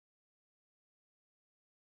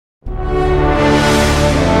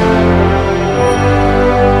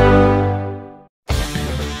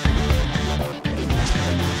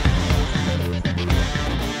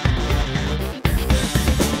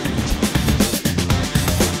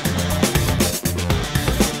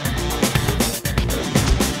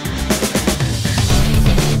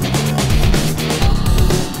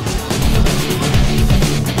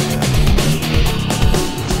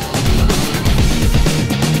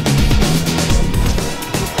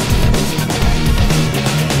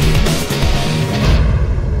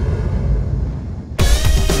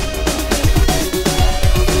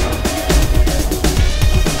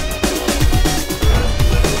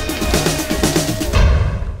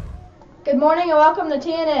morning and welcome to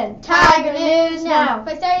TNN Tiger News Now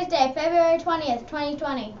for Thursday, February 20th,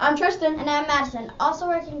 2020. I'm Tristan. And I'm Madison. Also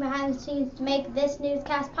working behind the scenes to make this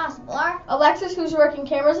newscast possible are Alexis, who's working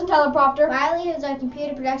cameras and teleprompter. Riley, who's our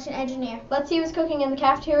computer production engineer. Let's see who's cooking in the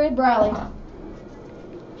cafeteria with Briley.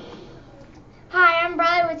 Hi, I'm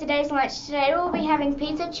Briley with today's lunch. Today we'll be having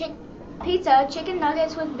pizza, chicken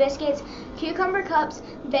nuggets with biscuits, cucumber cups,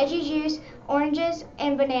 veggie juice, oranges,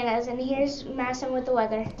 and bananas. And here's Madison with the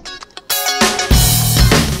weather.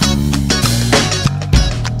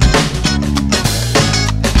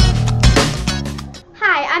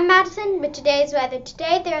 Hi, I'm Madison with today's weather.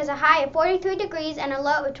 Today there is a high of 43 degrees and a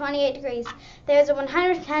low of 28 degrees. There is a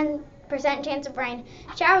 110% chance of rain.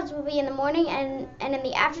 Showers will be in the morning and in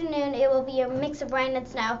the afternoon it will be a mix of rain and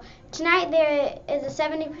snow. Tonight there is a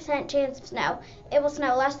 70% chance of snow. It will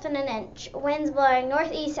snow less than an inch. Winds blowing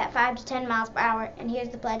northeast at 5 to 10 miles per hour. And here's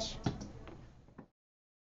the pledge.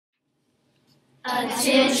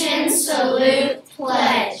 Attention, salute,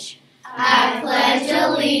 pledge. I pledge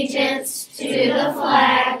allegiance to the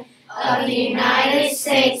flag of the United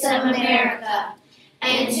States of America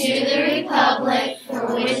and to the republic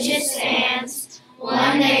for which it stands,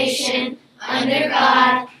 one nation, under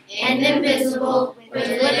God, indivisible, with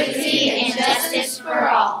liberty and justice for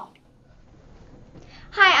all.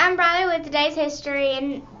 Hi, I'm Briley with today's history.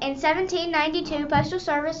 In 1792, Postal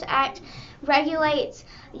Service Act regulates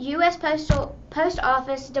U.S. Post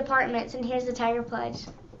Office departments, and here's the Tiger Pledge.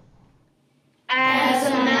 As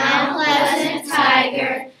a Mount Pleasant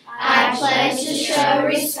Tiger, I pledge to show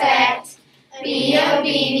respect, be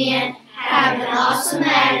obedient, have an awesome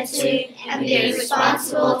attitude, and be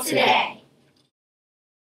responsible today.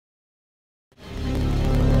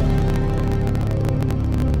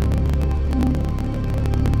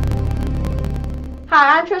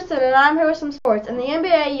 Hi, I'm Tristan and I'm here with some sports. In the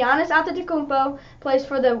NBA, Giannis Antetokounmpo plays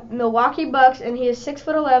for the Milwaukee Bucks and he is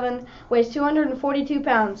 6'11", weighs 242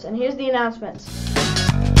 pounds. And here's the announcements.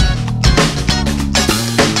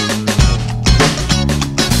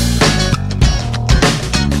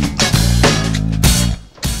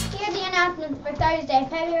 Here are the announcements for Thursday,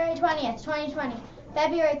 February 20th, 2020.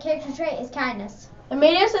 February character trait is kindness. The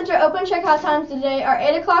Media Center open checkout times today are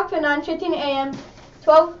 8 o'clock to 9:15 a.m.,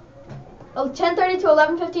 10:30 to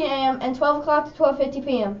 11:15 a.m., and 12 o'clock to 12:50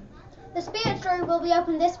 p.m. The Spirit Store will be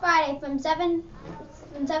open this Friday from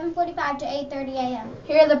 7:45 to 8:30 a.m.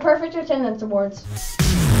 Here are the Perfect Attendance Awards.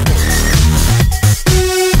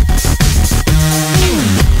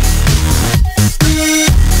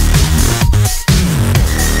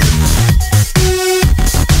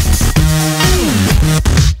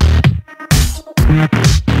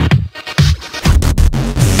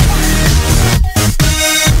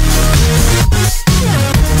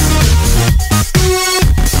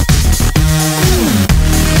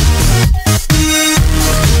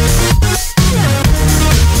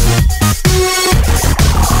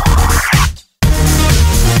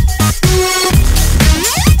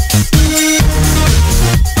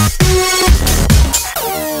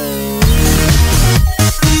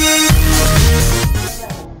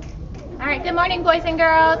 Good morning, boys and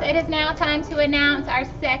girls. It is now time to announce our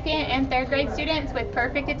second and third grade students with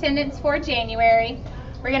perfect attendance for January.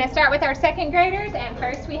 We're going to start with our second graders, and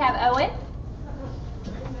first we have Owen,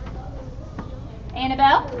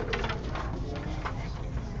 Annabelle,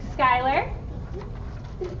 Skylar,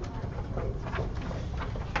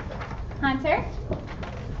 Hunter,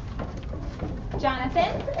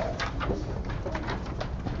 Jonathan,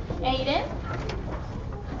 Aiden,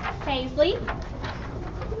 Paisley,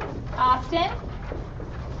 Austin,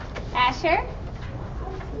 Asher,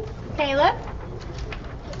 Caleb,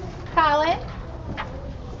 Colin,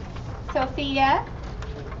 Sophia,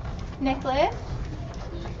 Nicholas,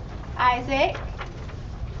 Isaac,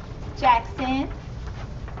 Jackson,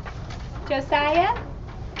 Josiah,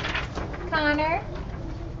 Connor,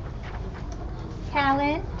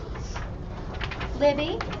 Callan,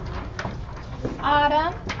 Libby,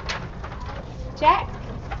 Autumn, Jack,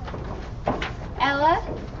 Ella,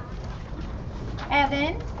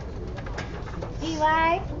 Evan,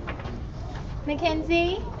 Eli,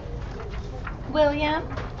 Mackenzie, William,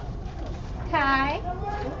 Kai,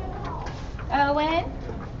 Owen,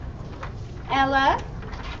 Ella,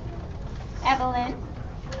 Evelyn,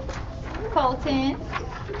 Colton,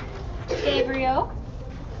 Gabriel,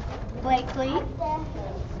 Blakely,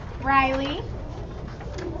 Riley,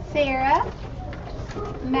 Sarah,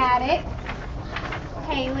 Maddox,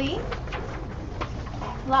 Haley,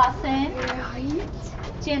 Lawson,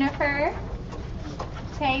 Jennifer,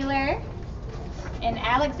 Taylor, and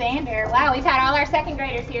Alexander. Wow, we've had all our second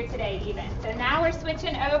graders here today even. So now we're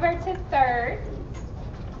switching over to third.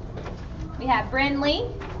 We have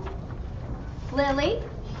Brinley, Lily,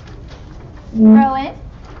 Rowan,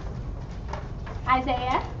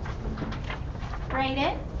 Isaiah,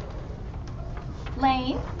 Brayden,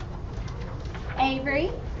 Lane, Avery,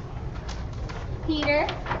 Peter,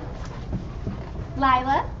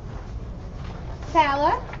 Lila,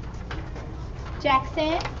 Sala,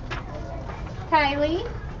 Jackson, Kylie,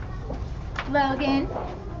 Logan,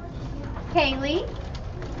 Kaylee,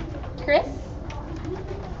 Chris,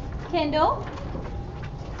 Kendall,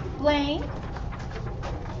 Blaine,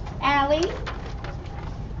 Allie,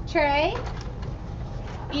 Trey,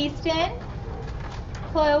 Easton,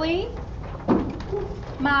 Chloe,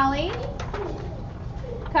 Molly,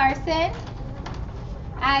 Carson,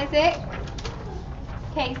 Isaac,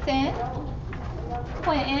 Kason,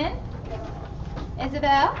 Quentin,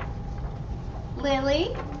 Isabel,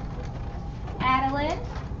 Lily, Adeline,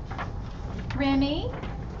 Remy,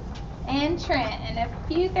 and Trent. And a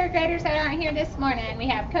few third graders that aren't here this morning. We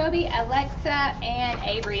have Kobe, Alexa, and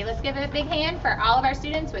Avery. Let's give it a big hand for all of our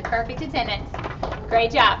students with perfect attendance.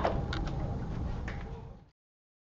 Great job.